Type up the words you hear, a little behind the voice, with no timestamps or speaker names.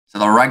So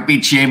the Rugby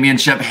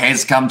Championship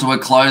has come to a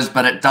close,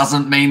 but it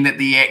doesn't mean that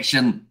the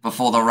action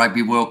before the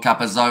Rugby World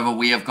Cup is over.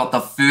 We have got the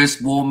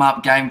first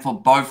warm-up game for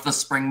both the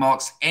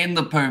Springboks and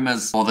the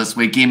Pumas for this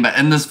weekend. But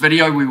in this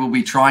video, we will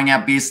be trying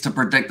our best to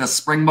predict the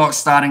Springboks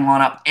starting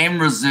lineup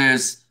and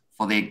reserves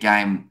for their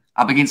game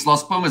up against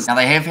Los Pumas. Now,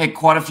 they have had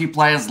quite a few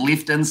players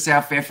left in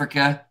South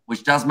Africa,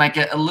 which does make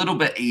it a little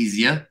bit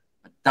easier,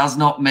 but does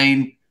not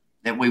mean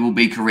that we will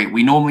be correct.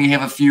 We normally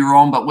have a few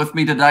wrong, but with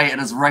me today, it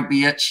is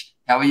Rugbyitch.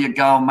 How are you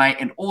going, mate?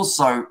 And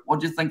also,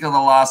 what do you think of the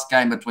last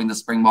game between the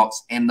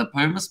Springboks and the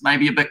Pumas?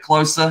 Maybe a bit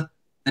closer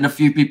than a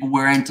few people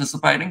were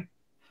anticipating?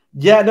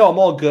 Yeah, no, I'm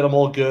all good. I'm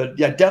all good.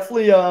 Yeah,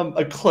 definitely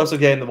a closer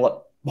game than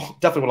what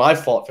I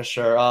thought for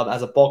sure.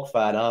 As a Bok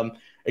fan,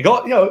 it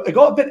got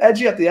a bit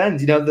edgy at the end.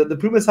 The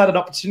Pumas had an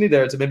opportunity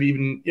there to maybe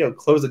even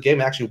close the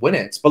game and actually win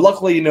it. But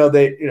luckily,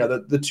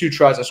 the two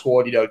tries I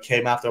scored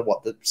came after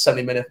the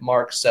 70-minute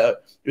mark. So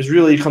it was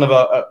really kind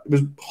of it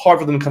was hard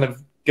for them to kind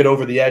of get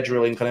over the edge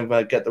really and kind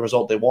of get the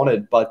result they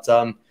wanted. But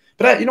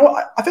you know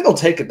what? I think they'll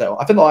take it, though.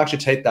 I think they'll actually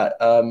take that,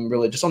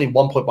 really. Just only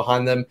 1 point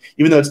behind them,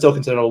 even though it's still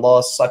considered a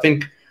loss. I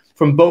think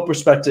from both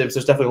perspectives,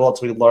 there's definitely a lot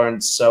to be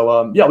learned.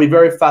 So, yeah, it'll be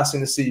very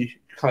fascinating to see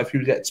kind of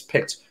who gets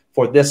picked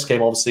for this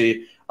game,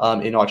 obviously,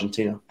 in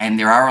Argentina. And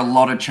there are a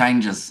lot of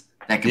changes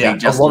that could be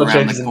just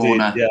around the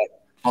corner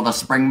for the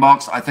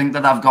Springboks. I think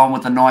that they've gone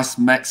with a nice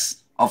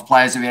mix of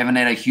players who haven't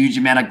had a huge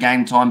amount of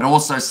game time, but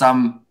also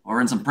some who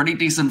are in some pretty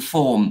decent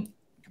form,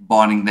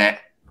 combining that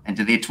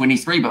into their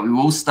 23. But we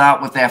will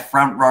start with our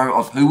front row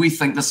of who we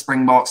think the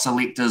Springbok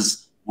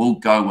selectors will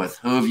go with.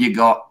 Who have you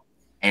got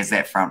as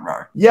that front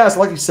row? Yeah, so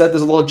like you said,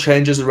 there's a lot of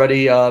changes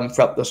already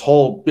throughout this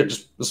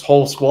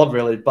whole squad,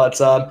 really. But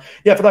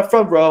yeah, for that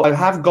front row, I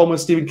have gone with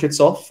Steven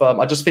Kitsoff.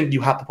 I just think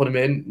you have to put him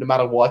in no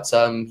matter what.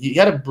 He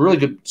had a really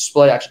good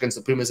display actually against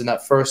the Pumas in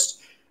that first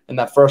game,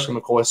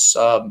 of course.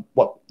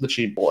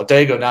 Literally a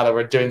day ago now that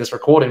we're doing this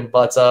recording.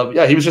 But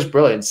yeah, he was just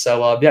brilliant.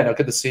 So yeah, no,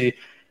 good to see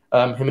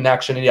him in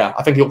action. And yeah,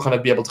 I think he'll kind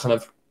of be able to kind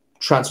of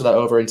transfer that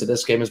over into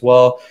this game as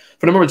well.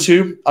 For number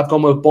 2, I've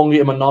gone with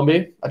Bongi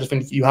Imanambi. I just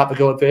think you have to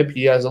go with him.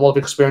 He has a lot of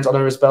experience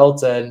under his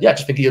belt, and yeah, I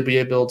just think he'll be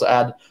able to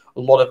add a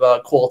lot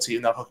of quality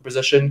in that hooker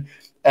position.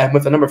 And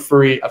with the number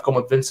 3, I've gone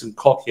with Vincent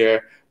Koch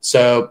here.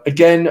 So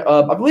again,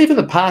 I believe in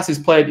the past he's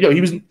played.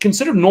 He was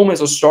considered normally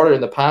as a starter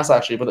in the past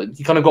actually, but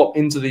he kind of got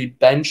into the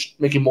bench,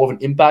 making more of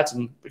an impact,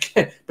 and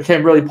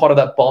became really part of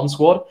that bomb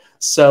squad.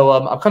 So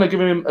I'm kind of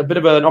giving him a bit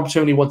of an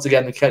opportunity once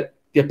again to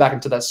get back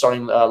into that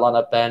starting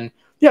lineup. And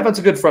yeah, that's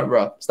a good front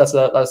row. So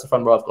that's the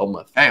front row I've gone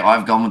with. Hey,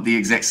 I've gone with the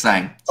exact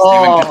same.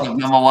 Steven Kitsoff,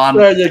 number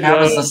 1. How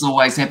does this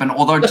always happen?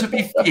 Although, to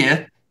be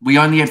fair, we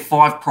only had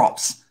 5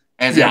 props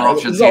as our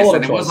options here, so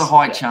there was a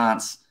high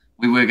chance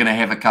we were going to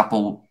have a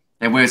couple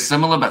that were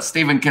similar. But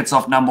Steven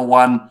Kitsoff, number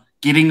 1,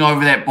 getting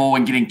over that ball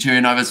and getting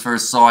turnovers for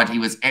his side. He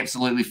was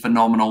absolutely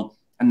phenomenal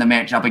in the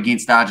match up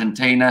against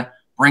Argentina.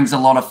 Brings a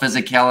lot of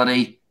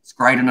physicality. It's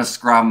great in a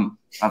scrum.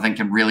 I think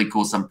can really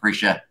cause some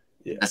pressure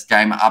this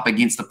game up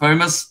against the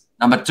Pumas.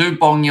 Number 2,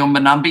 Bongi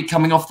Imanambi,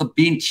 coming off the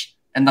bench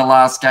in the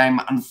last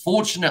game.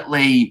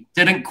 Unfortunately,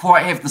 didn't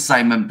quite have the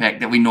same impact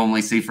that we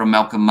normally see from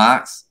Malcolm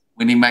Marx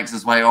when he makes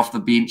his way off the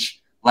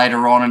bench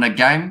later on in a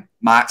game.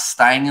 Marx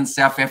staying in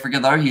South Africa,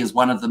 though. He is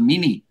one of the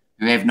many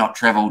who have not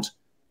travelled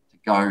to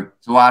go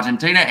to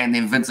Argentina. And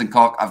then Vincent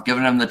Koch, I've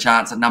given him the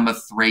chance at number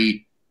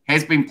 3.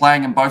 Has been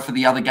playing in both of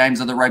the other games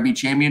of the Rugby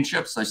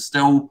Championship, so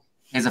still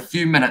has a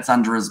few minutes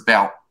under his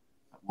belt.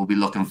 We'll be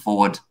looking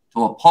forward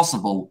to a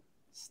possible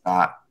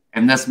start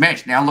in this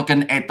match. Now,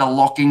 looking at the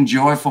locking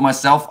duo for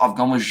myself, I've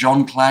gone with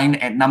Jean Klein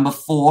at number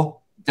 4.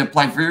 Did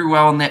play very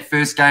well in that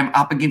first game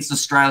up against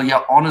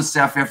Australia on his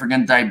South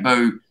African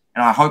debut,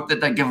 and I hope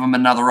that they give him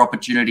another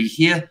opportunity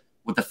here.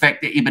 With the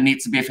fact that Eben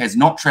Etzebeth has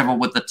not travelled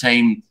with the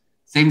team,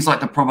 seems like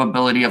the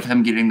probability of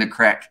him getting the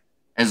crack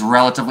is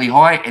relatively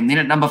high. And then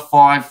at number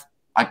 5,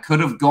 I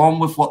could have gone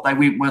with what they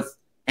went with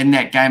in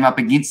that game up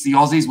against the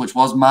Aussies, which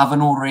was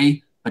Marvin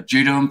Ori, but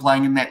due to him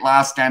playing in that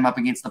last game up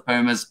against the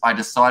Pumas, I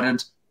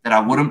decided that I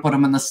wouldn't put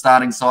him in the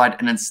starting side,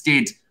 and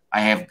instead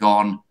I have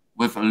gone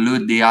with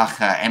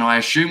Ludiacha. And I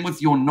assume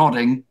with your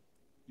nodding,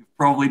 you've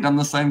probably done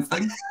the same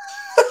thing.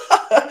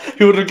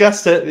 Who would have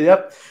guessed it?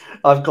 Yep.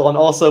 I've gone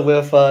also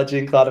with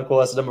Jean Claude, of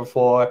course, at number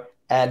 4,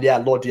 and yeah,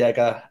 Lord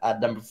Diego at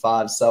number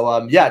 5.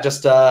 So yeah,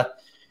 just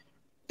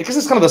because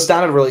it's kind of the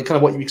standard, really, kind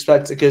of what you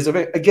expect. Because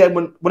again,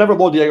 whenever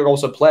Lord Diego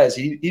also plays,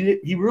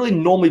 he really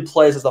normally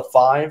plays as the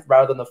 5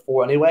 rather than the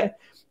 4 anyway.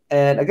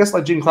 And I guess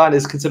like Jean Klein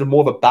is considered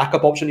more of a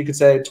backup option, you could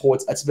say,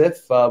 towards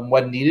Etzebeth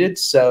when needed.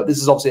 So this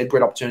is obviously a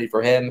great opportunity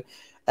for him.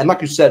 And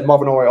like you said,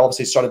 Marvin Ori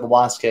obviously started the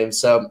last game,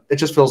 so it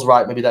just feels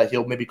right maybe that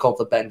he'll maybe come off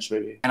the bench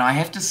maybe. And I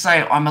have to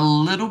say, I'm a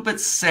little bit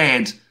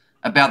sad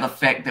about the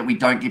fact that we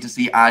don't get to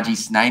see RG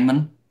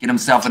Snyman get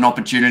himself an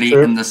opportunity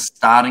in the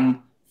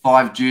starting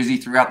 5 jersey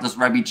throughout this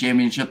Rugby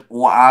Championship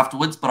or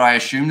afterwards. But I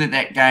assume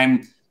that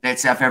game that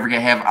South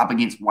Africa have up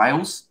against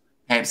Wales,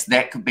 perhaps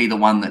that could be the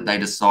one that they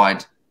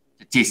decide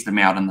to test them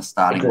out in the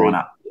starting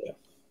lineup. Yeah.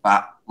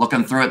 But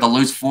looking through at the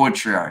loose forward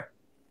trio,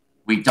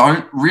 we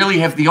don't really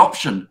have the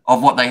option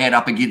of what they had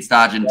up against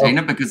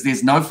Argentina because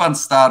there's no Van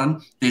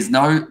Staden, there's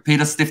no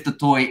Peter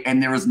Steftotoy,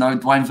 and there is no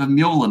Dwayne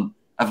Vermeulen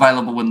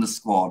available in the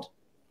squad.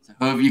 So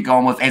who have you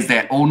gone with as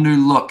that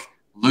all-new look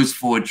loose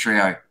forward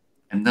trio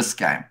in this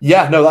game?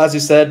 Yeah, no, as you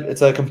said,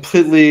 it's a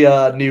completely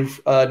new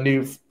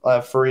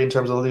free in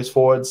terms of the loose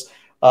forwards.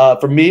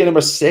 For me, at number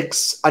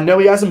 6, I know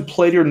he hasn't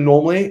played here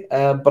normally,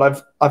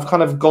 but I've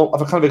kind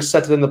of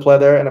accepted him to play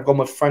there, and I've gone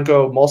with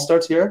Franco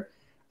Mostert here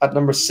at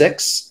number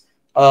 6.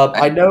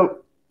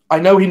 I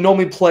know he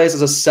normally plays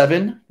as a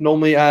 7,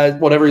 normally as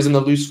whatever he's in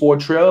the loose forward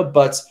trio,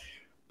 but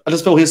I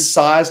just feel his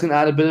size can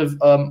add a bit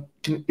of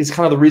is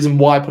kind of the reason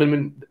why I put him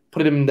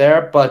in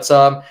there. But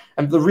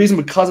and the reason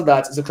because of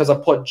that is because I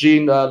put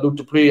Jean-Luc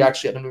Dupree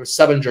actually at the number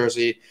 7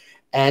 jersey.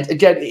 And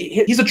again,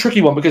 he's a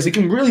tricky one because he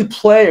can really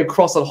play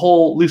across the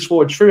whole loose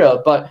forward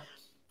trio. But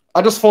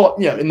I just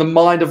thought, in the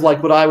mind of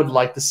like what I would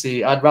like to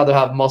see, I'd rather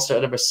have Mostert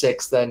at number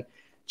 6 than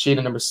Jean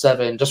at number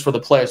 7, just for the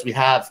players we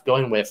have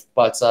going with.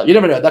 But you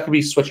never know; that could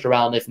be switched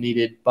around if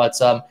needed. But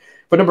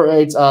for number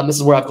 8, this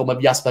is where I've gone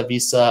with Jasper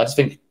Wiese. I just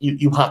think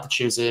you have to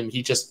choose him.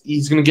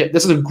 He's going to get.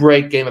 This is a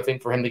great game, I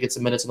think, for him to get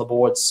some minutes on the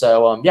board.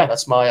 So yeah,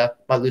 that's my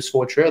loose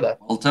forward trio there.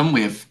 Well, Tim,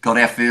 we've got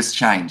our first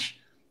change.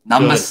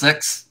 Number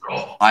 6,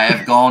 I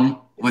have gone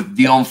with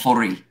Dion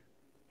Fourie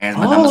as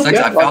my number 6.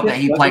 I felt that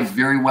he played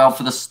very well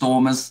for the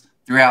Stormers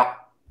throughout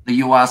the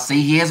URC.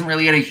 He hasn't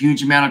really had a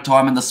huge amount of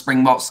time in the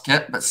Springboks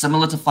kit, but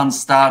similar to Van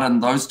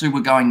Staden, those two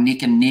were going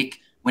neck and neck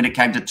when it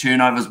came to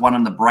turnovers, one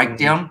in the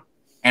breakdown.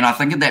 And I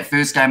think in that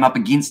first game up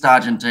against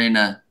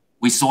Argentina,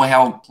 we saw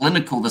how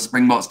clinical the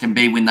Springboks can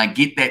be when they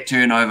get that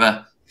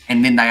turnover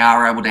and then they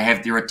are able to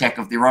have their attack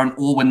of their own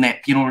or win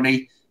that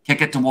penalty,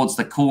 kick it towards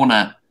the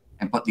corner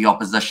and put the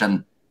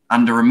opposition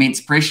under immense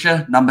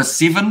pressure. Number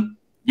 7,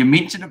 you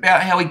mentioned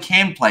about how he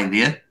can play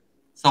there.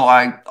 So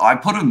I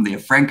put him there,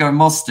 Franco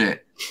Mostert,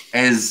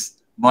 as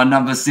my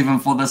number 7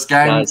 for this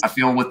game. Nice. I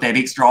feel with that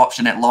extra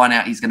option at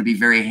line-out, he's going to be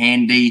very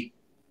handy.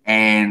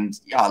 And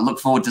yeah, I look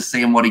forward to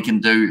seeing what he can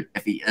do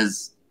if he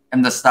is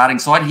in the starting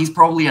side. He's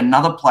probably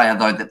another player,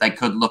 though, that they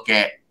could look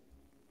at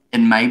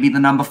in maybe the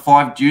number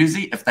 5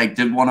 jersey if they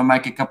did want to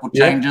make a couple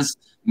changes.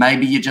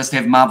 Maybe you just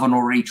have Marvin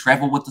already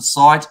travel with the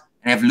side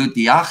and have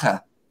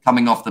Lutiaga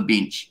coming off the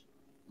bench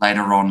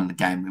later on in the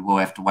game. We will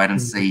have to wait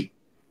and see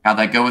how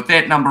they go with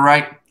that. Number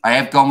 8, I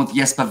have gone with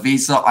Jasper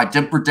Wiese. I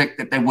did predict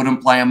that they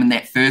wouldn't play him in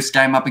that first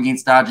game up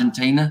against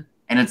Argentina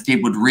and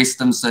instead would rest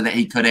him so that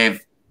he could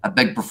have a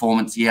big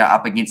performance here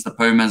up against the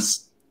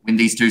Pumas when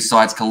these two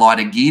sides collide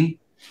again.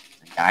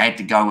 I had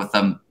to go with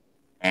him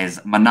as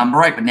my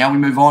number 8. But now we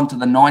move on to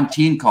the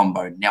 9-10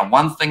 combo. Now,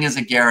 one thing is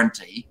a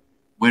guarantee.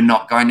 We're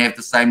not going to have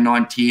the same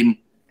 9-10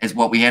 as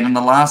what we had in the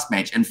last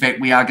match. In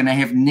fact, we are going to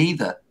have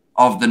neither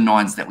of the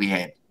 9s that we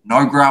had.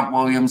 No Grant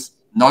Williams,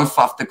 no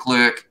Faf de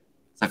Klerk.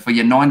 So for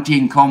your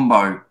 9-10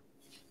 combo,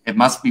 it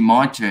must be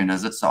my turn,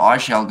 is it? So I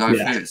shall go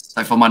first.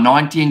 So for my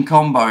 9-10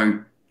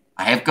 combo,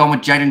 I have gone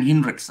with Jaden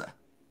Hendrikse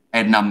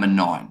at number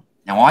 9.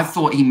 Now, I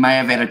thought he may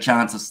have had a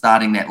chance of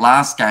starting that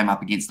last game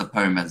up against the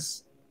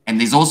Pumas. And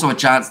there's also a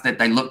chance that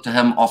they look to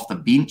him off the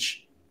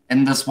bench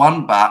in this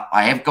one, but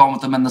I have gone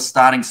with him in the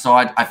starting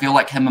side. I feel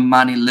like him and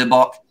Mani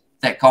Libok,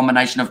 that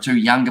combination of two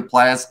younger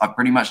players, I've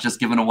pretty much just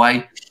given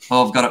away.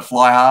 So I've got it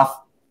fly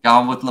half,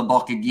 going with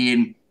Libok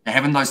again.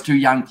 Having those two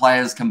young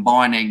players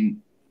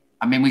combining,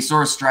 I mean, we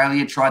saw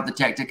Australia tried the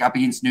tactic up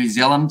against New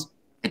Zealand.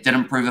 It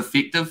didn't prove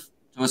effective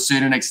to a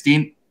certain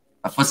extent.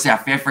 But for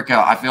South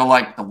Africa, I feel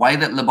like the way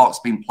that Libok's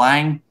been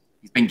playing,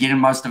 he's been getting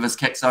most of his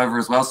kicks over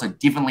as well. So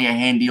definitely a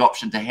handy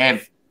option to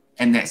have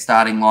in that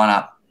starting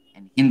lineup.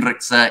 And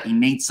Hendrikse, he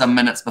needs some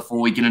minutes before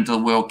we get into the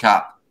World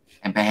Cup.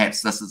 And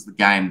perhaps this is the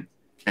game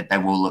that they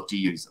will look to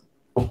use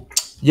him.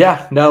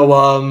 Yeah,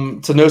 no,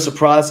 to no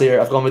surprise here,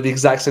 I've gone with the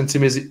exact same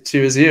team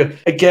as you.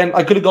 Again,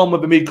 I could have gone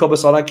with Hamid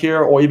Kobasanak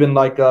here or even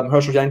like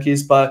Herschel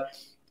Yankees, but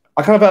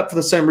I kind of had for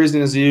the same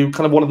reason as you,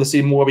 kind of wanted to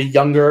see more of a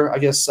younger, I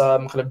guess,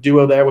 kind of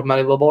duo there with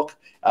Mani Libok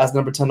as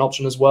number 10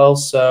 option as well.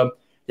 So,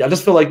 yeah, I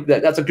just feel like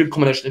that's a good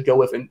combination to go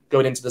with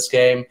going into this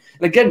game.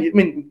 And again, I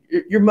mean,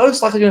 you're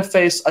most likely going to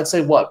face, I'd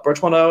say, what,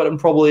 Bertrand and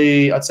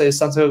probably, I'd say,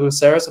 Santiago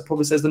Ceres, I'd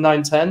probably say is the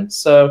 9-10.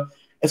 So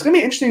it's going to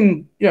be an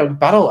interesting,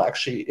 battle,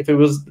 actually, if it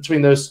was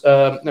between those,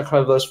 kind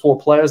of those 4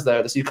 players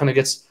there, to see who kind of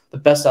gets the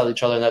best out of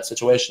each other in that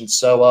situation.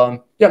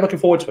 So, yeah, I'm looking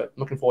forward to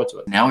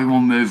it. Now we will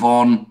move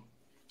on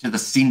to the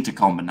centre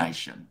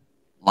combination.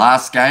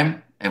 Last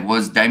game, it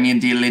was Damien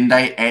de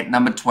Allende at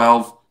number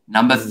 12,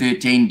 number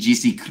 13,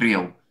 Jesse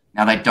Creel.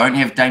 Now, they don't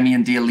have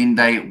Damien de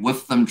Allende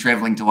with them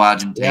travelling to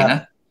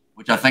Argentina,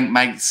 which I think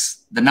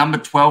makes the number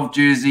 12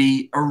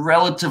 jersey a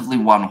relatively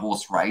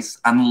one-horse race,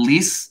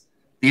 unless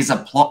there's a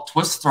plot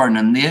twist thrown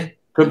in there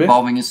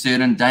involving a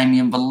certain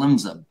Damien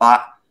Valimza.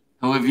 But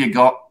who have you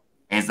got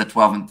as the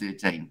 12 and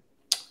 13?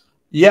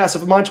 Yeah, so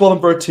for my 12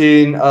 and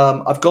 13,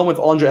 I've gone with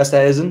Andre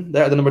Esterhuizen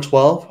there at the number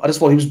 12. I just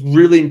thought he was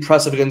really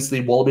impressive against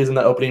the Wallabies in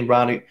that opening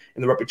round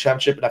in the Rugby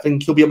Championship, and I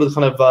think he'll be able to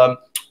kind of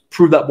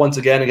prove that once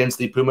again against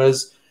the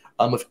Pumas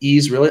with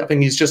ease, really. I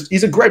think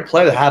he's a great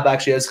player to have,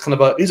 actually, as kind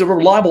of he's a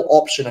reliable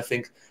option, I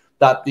think,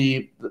 that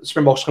the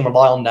Springboks can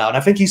rely on now. And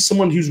I think he's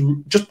someone who's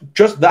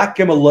just that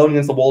game alone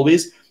against the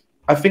Wallabies,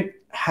 I think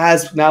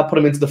has now put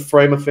him into the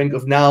frame, I think,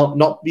 of now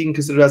not being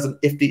considered as an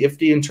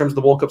ifty in terms of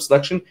the World Cup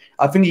selection.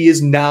 I think he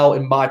is now,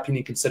 in my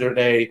opinion, considered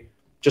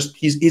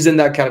he's in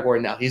that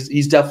category now.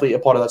 He's definitely a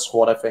part of that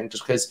squad, I think,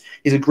 just because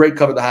he's a great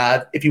cover to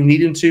have. If you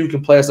need him to, he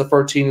can play as a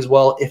 13 as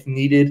well if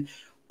needed.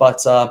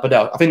 But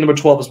no, I think number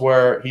 12 is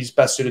where he's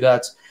best suited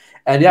at.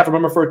 And yeah, for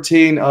number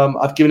 13,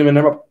 I've given him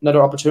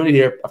another opportunity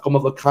here. I've gone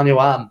with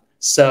Lukhanyo.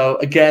 So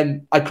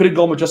again, I could have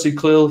gone with Justin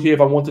Khalil here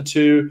if I wanted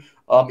to.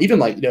 Even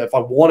like, if I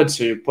wanted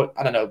to put,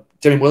 I don't know,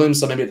 Damian Williams,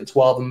 so maybe at the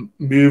 12 and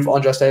move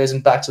Andres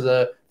Dazen back to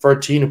the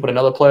 13 and put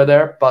another player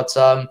there. But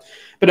no,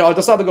 I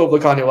decided to go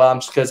with Lukhanyo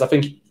just because I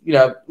think,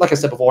 like I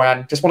said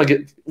beforehand, just want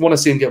to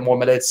see him get more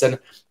minutes. And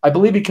I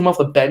believe he came off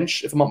the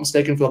bench, if I'm not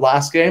mistaken, for the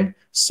last game.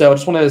 So I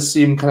just want to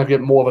see him kind of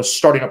get more of a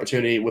starting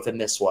opportunity within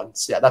this one.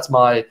 So yeah, that's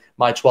my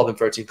 12 and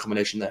 13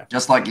 combination there.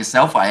 Just like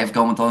yourself, I have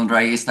gone with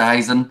Andre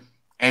Esterhuizen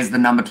as the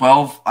number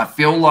 12. I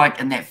feel like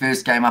in that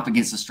first game up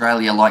against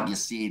Australia, like you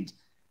said,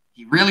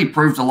 he really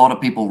proved a lot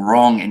of people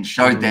wrong and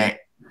showed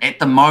that at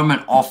the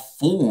moment of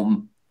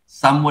form,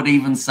 some would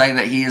even say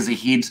that he is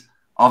ahead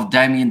of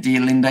Damien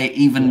Dialende,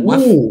 even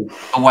with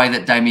the way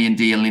that Damien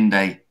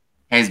Dialende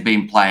has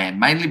been playing.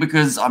 Mainly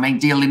because,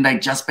 Dialende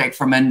just back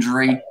from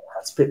injury.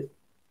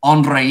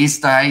 Andre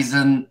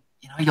Esterhuizen,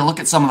 you look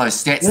at some of those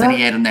stats that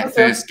he had in that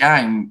first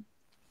game,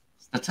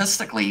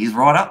 statistically, he's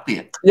right up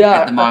there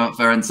at the moment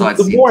for inside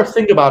The more I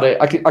think about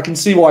it, I can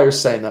see why you're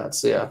saying that.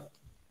 So yeah.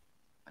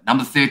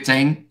 Number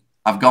 13,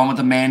 I've gone with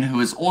a man who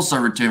has also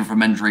returned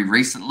from injury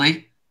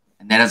recently,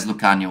 and that is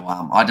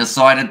Lukhanyo. I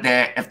decided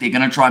that if they're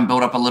going to try and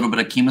build up a little bit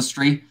of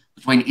chemistry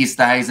between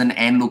Esterhuizen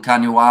and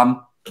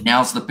Lukhanyo,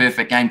 now's the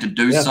perfect game to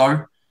do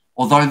so.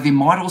 Although there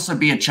might also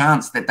be a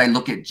chance that they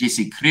look at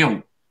Jesse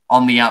Kriel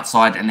on the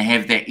outside and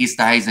have that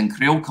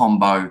Esterhuizen-Kriel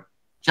combo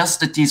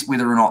just to test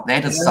whether or not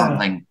that is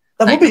something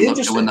they can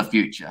look to in the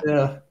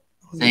future.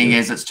 Seeing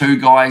as it's two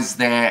guys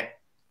that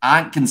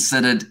aren't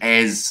considered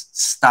as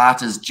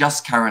starters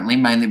just currently,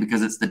 mainly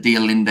because it's the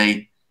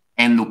Dialende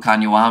and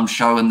Lukhanyo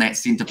show in that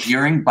centre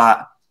pairing,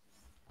 but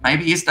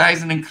maybe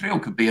Esterhuizen and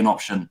Kriel could be an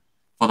option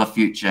for the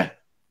future.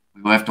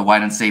 We will have to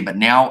wait and see. But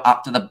now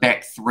up to the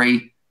back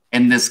three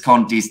in this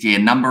contest here.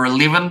 Number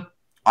 11,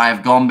 I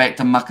have gone back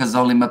to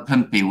Makazole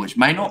Mapimpi, which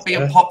may not be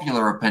a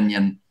popular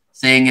opinion,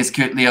 seeing as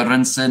Kurtley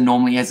Arinsa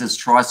normally has his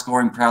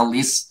try-scoring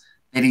prowess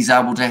that he's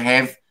able to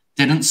have.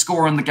 Didn't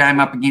score in the game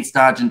up against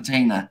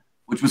Argentina,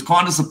 which was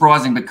kind of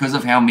surprising because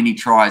of how many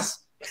tries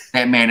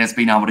that man has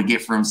been able to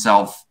get for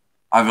himself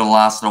over the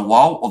last little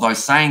while. Although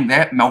saying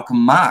that, Malcolm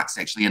Marks,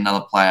 actually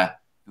another player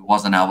who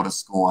wasn't able to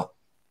score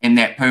in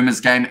that Pumas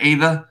game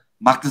either.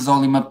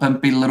 Makazole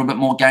Mapimpi, a little bit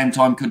more game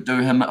time could do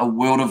him a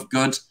world of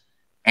good.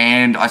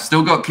 And I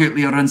still got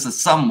Kurtley Arinsa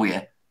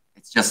somewhere.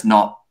 It's just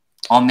not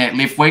on that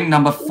left wing.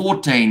 Number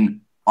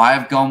 14, I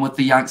have gone with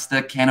the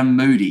youngster, Canon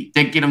Moody.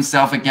 Did get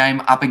himself a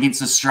game up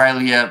against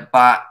Australia,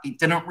 but he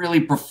didn't really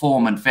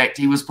perform. In fact,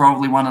 he was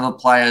probably one of the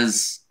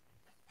players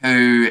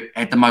who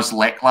had the most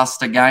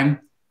lackluster game.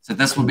 So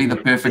this would be the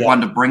perfect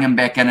one to bring him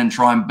back in and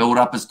try and build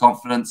up his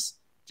confidence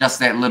just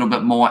that little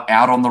bit more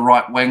out on the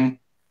right wing.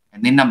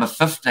 And then number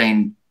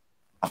 15,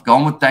 I've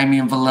gone with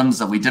Damien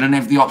Valimza. We didn't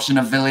have the option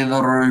of Vili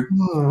Leroux,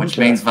 which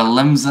means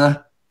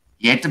Valimza,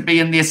 he had to be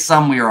in there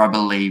somewhere, I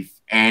believe.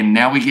 And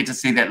now we get to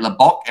see that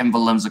Lebok and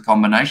Valimza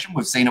combination.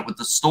 We've seen it with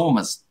the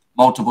Stormers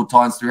multiple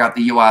times throughout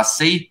the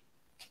URC.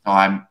 So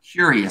I'm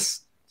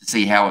curious to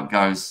see how it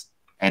goes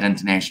at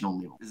international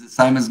level. Is it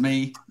same as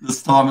me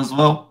this time as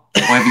well?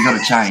 Or have you got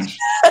to change?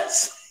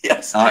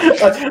 Yes.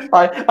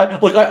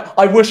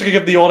 I wish I could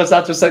give the honest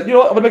answer. Say, I'm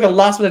going to make a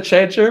last-minute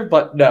change here,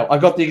 but no,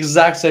 I've got the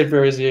exact same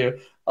theory as you.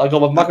 I've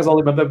gone with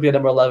Makazole Mapimpi at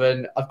number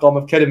 11. I've gone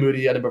with Canon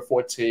Moody at number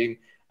 14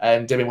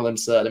 and Damien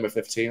Williams at number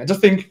 15. I just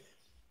think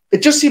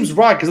it just seems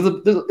right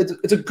because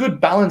it's a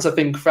good balance, I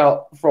think,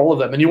 for all of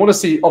them. And you want to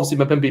see, obviously,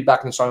 Mapimpi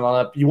back in the starting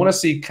lineup. You want to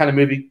see Canon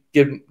Moody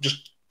given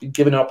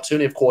an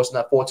opportunity, of course, in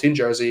that 14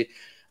 jersey.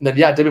 And then,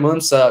 Damien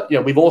Williams,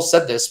 we've all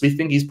said this. We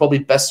think he's probably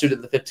best suited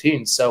at the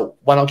 15. So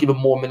why not give him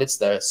more minutes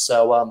there?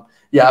 So, I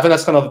think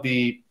that's kind of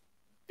the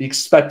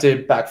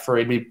expected back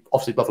three. We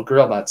obviously both agree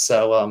on that.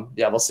 So,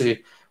 we'll see.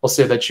 We'll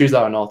see if they choose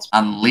that or not.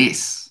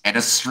 Unless, at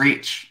a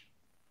stretch,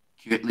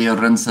 Kurtley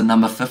Arinsa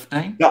number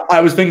 15. Yeah, I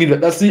was thinking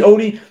that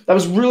that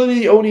was really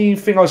the only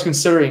thing I was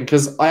considering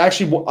because I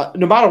actually,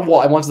 no matter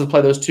what, I wanted to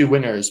play those two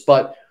wingers,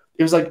 but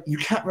it was like, you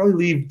can't really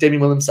leave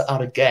Damien Williams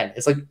out again.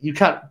 It's like, you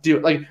can't do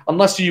it, like,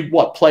 unless you,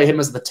 play him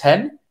as the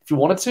 10 if you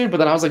wanted to, but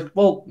then I was like,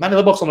 well, Manny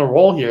Lebok's on a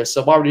roll here,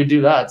 so why would you do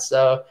that?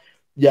 So,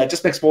 yeah, it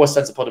just makes more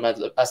sense to put him as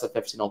the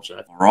 15 option.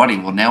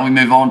 Alrighty, well, now we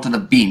move on to the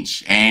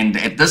bench, and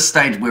at this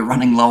stage, we're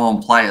running low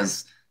on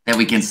players that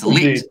we can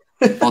select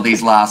for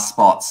these last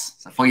spots.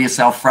 So for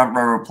yourself, front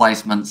row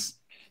replacements,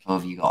 who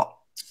have you got?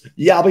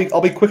 Yeah,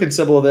 I'll be quick and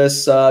simple with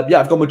this.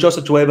 I've gone with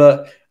Joseph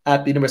Tueva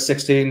at the number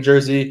 16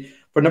 jersey.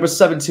 For number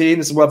 17,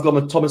 this is where I've gone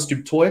with Thomas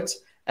du Toit.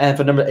 And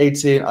for number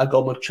 18, I've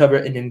gone with Trevor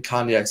Indian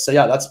Kanye. So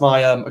yeah, that's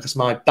my I guess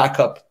my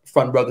backup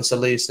front row this at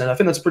least. And I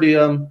think that's pretty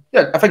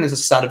yeah, I think it's a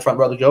standard front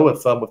row to go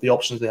with the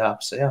options they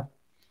have. So yeah.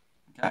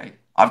 Okay.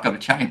 I've got to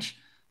change.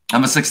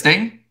 Number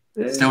 16,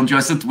 still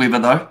Joseph Weber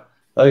though.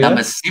 Oh, yeah?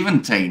 Number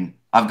 17,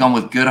 I've gone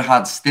with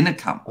Gerhard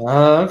Stennekamp.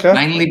 Okay.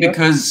 Mainly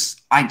because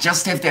I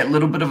just have that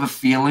little bit of a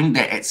feeling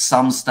that at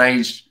some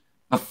stage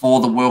before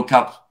the World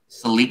Cup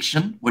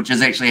selection, which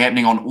is actually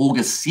happening on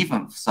August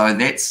 7th, so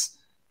that's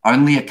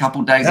only a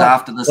couple days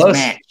after this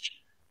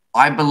match,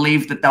 I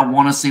believe that they'll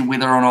want to see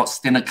whether or not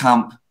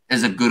Stennekamp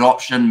is a good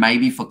option,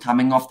 maybe for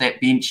coming off that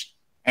bench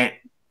at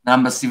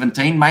number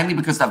 17, mainly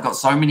because they've got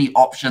so many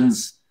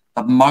options,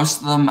 but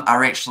most of them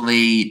are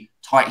actually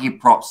tight head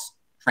props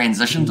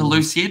transition to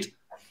loose head.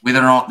 Whether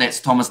or not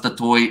that's Thomas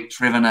Detoy,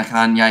 Trevor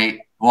Nakanye,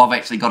 who I've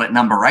actually got at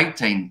number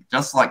 18,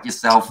 just like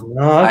yourself.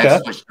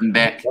 I've switched him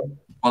back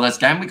for this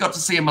game. We got to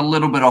see him a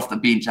little bit off the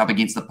bench up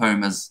against the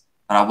Pumas,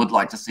 but I would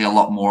like to see a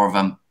lot more of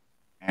him.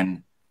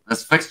 And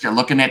this fixture,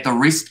 looking at the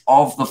rest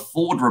of the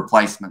forward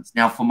replacements.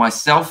 Now, for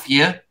myself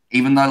here,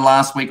 even though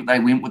last week they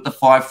went with the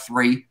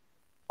 5-3,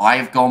 I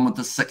have gone with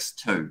the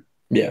 6-2.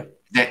 Yeah. Is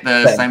that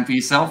the same for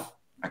yourself?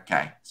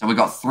 Okay. So we've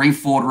got 3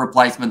 forward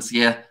replacements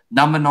here.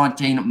 Number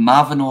 19,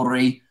 Marvin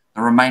Ori,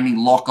 the remaining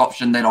lock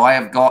option that I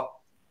have got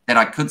that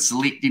I could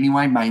select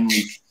anyway,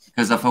 mainly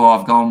because of who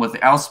I've gone with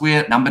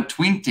elsewhere. Number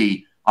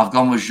 20, I've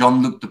gone with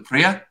Jean-Luc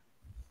Dupré.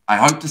 I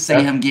hope to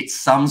see him get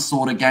some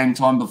sort of game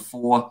time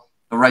before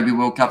the Rugby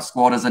World Cup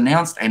squad is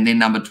announced. And then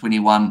number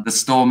 21, the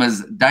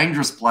Stormers'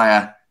 dangerous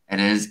player, it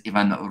is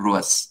Evan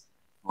Ruiz,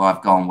 who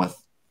I've gone with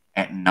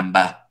at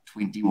number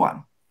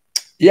 21.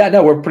 Yeah,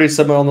 no, we're pretty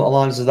similar on the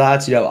lines of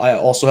that. Yeah, I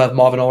also have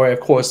Marvin Ori, of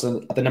course,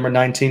 at the number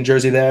 19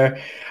 jersey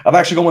there. I've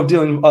actually gone with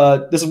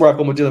Dylan. This is where I've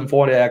gone with Dylan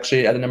Forney,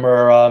 actually, at the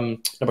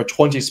number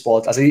 20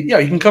 spot. As you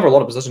can cover a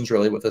lot of positions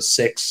really with a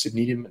 6 if you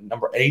need him,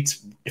 number 8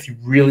 if you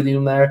really need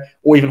him there,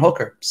 or even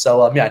hooker.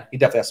 So yeah, he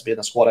definitely has to be in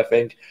the squad. I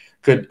think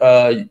good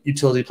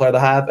utility player to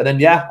have. And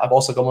then yeah, I've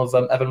also gone with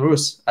Evan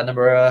Ruiz at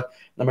number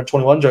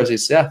 21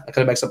 jerseys. So, yeah, that kind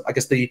of makes up, I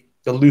guess, the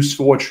loose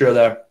forward trio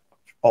there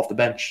off the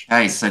bench.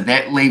 Okay, so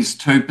that leaves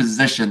 2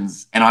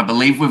 positions, and I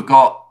believe we've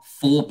got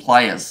 4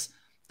 players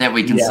that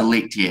we can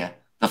select here.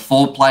 The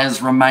 4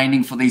 players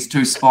remaining for these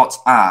 2 spots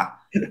are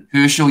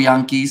Herschel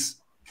Yankees,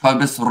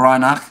 Kobus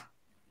Reinach,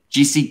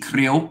 Jesse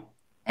Kriel,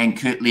 and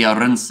Kurtley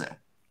Arunse.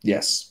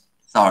 Yes.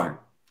 So,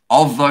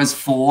 of those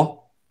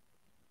 4,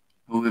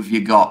 who have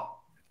you got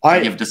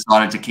that you've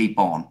decided to keep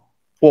on?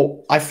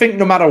 Well, I think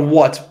no matter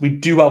what, we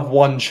do have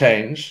one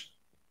change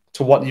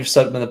to what you've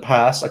said in the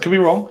past. I could be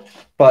wrong,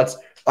 but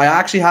I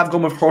actually have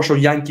gone with Herschel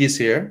Yankees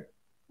here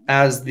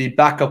as the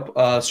backup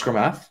scrum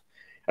half.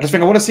 I just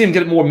think I want to see him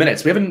get more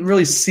minutes. We haven't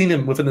really seen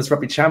him within this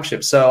Rugby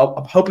Championship, so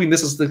I'm hoping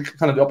this is the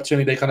kind of the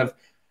opportunity they kind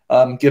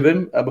of give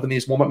him within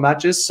these warm-up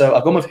matches. So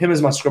I've gone with him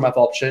as my scrum half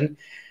option,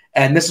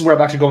 and this is where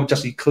I've actually gone with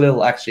Jesse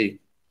Kriel actually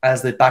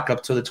as the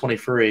backup to the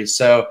 23.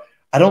 So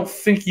I don't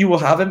think you will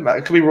have him. I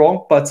could be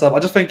wrong, but I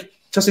just think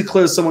Jesse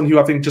Kriel is someone who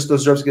I think just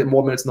deserves to get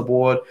more minutes on the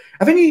board.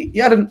 I think he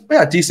had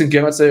a decent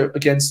game, I'd say,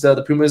 against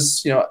the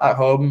Pumas, at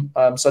home.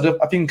 So I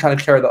think he can kind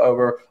of carry that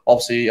over,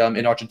 obviously,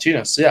 in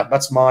Argentina. So yeah,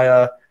 that's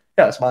my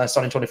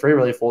starting 23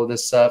 really for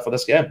this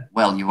game.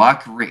 Well, you are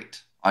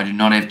correct. I do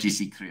not have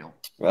Jesse Kriel.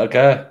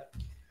 Okay.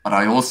 But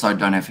I also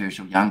don't have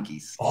Herschel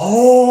Yankees.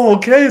 Oh,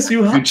 okay. So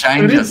you have 2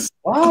 changes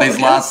for these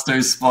last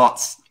 2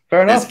 spots.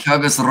 Fair enough. There's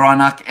Kobus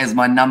Reinach as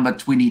my number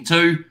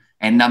 22.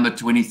 And number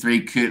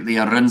 23, Kurtley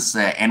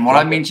Arunse. And what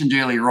I mentioned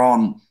earlier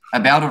on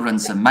about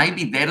Arunse,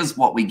 maybe that is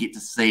what we get to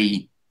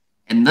see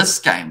in this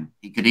game.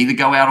 He could either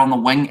go out on the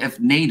wing if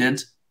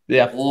needed,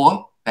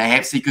 or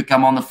perhaps he could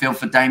come on the field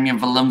for Damien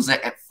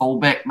Valimza at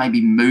fullback, maybe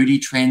Moody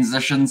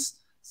transitions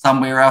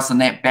somewhere else in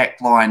that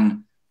back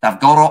line. They've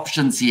got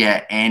options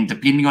here, and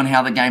depending on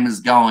how the game is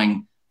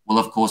going, will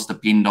of course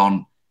depend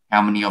on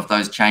how many of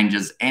those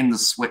changes and the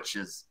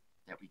switches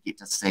that we get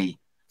to see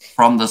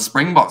from the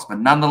Springboks. But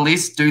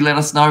nonetheless, do let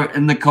us know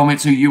in the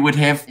comments who you would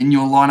have in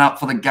your lineup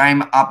for the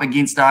game up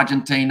against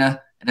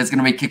Argentina. It is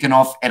going to be kicking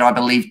off at, I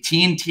believe,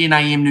 10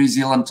 a.m. New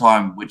Zealand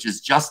time, which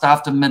is just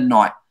after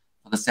midnight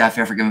for the South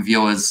African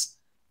viewers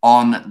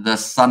on the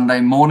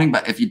Sunday morning.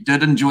 But if you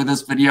did enjoy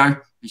this video,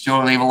 be sure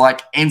to leave a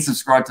like and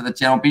subscribe to the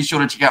channel. Be sure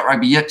to check out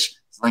Rugbyitch.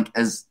 The link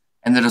is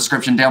in the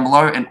description down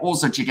below. And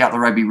also check out the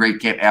Rugby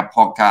Recap, our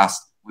podcast,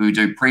 where we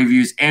do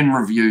previews and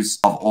reviews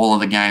of all of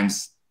the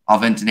games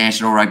of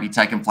international rugby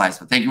taking place.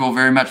 But thank you all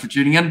very much for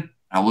tuning in.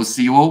 I will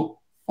see you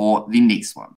all for the next one.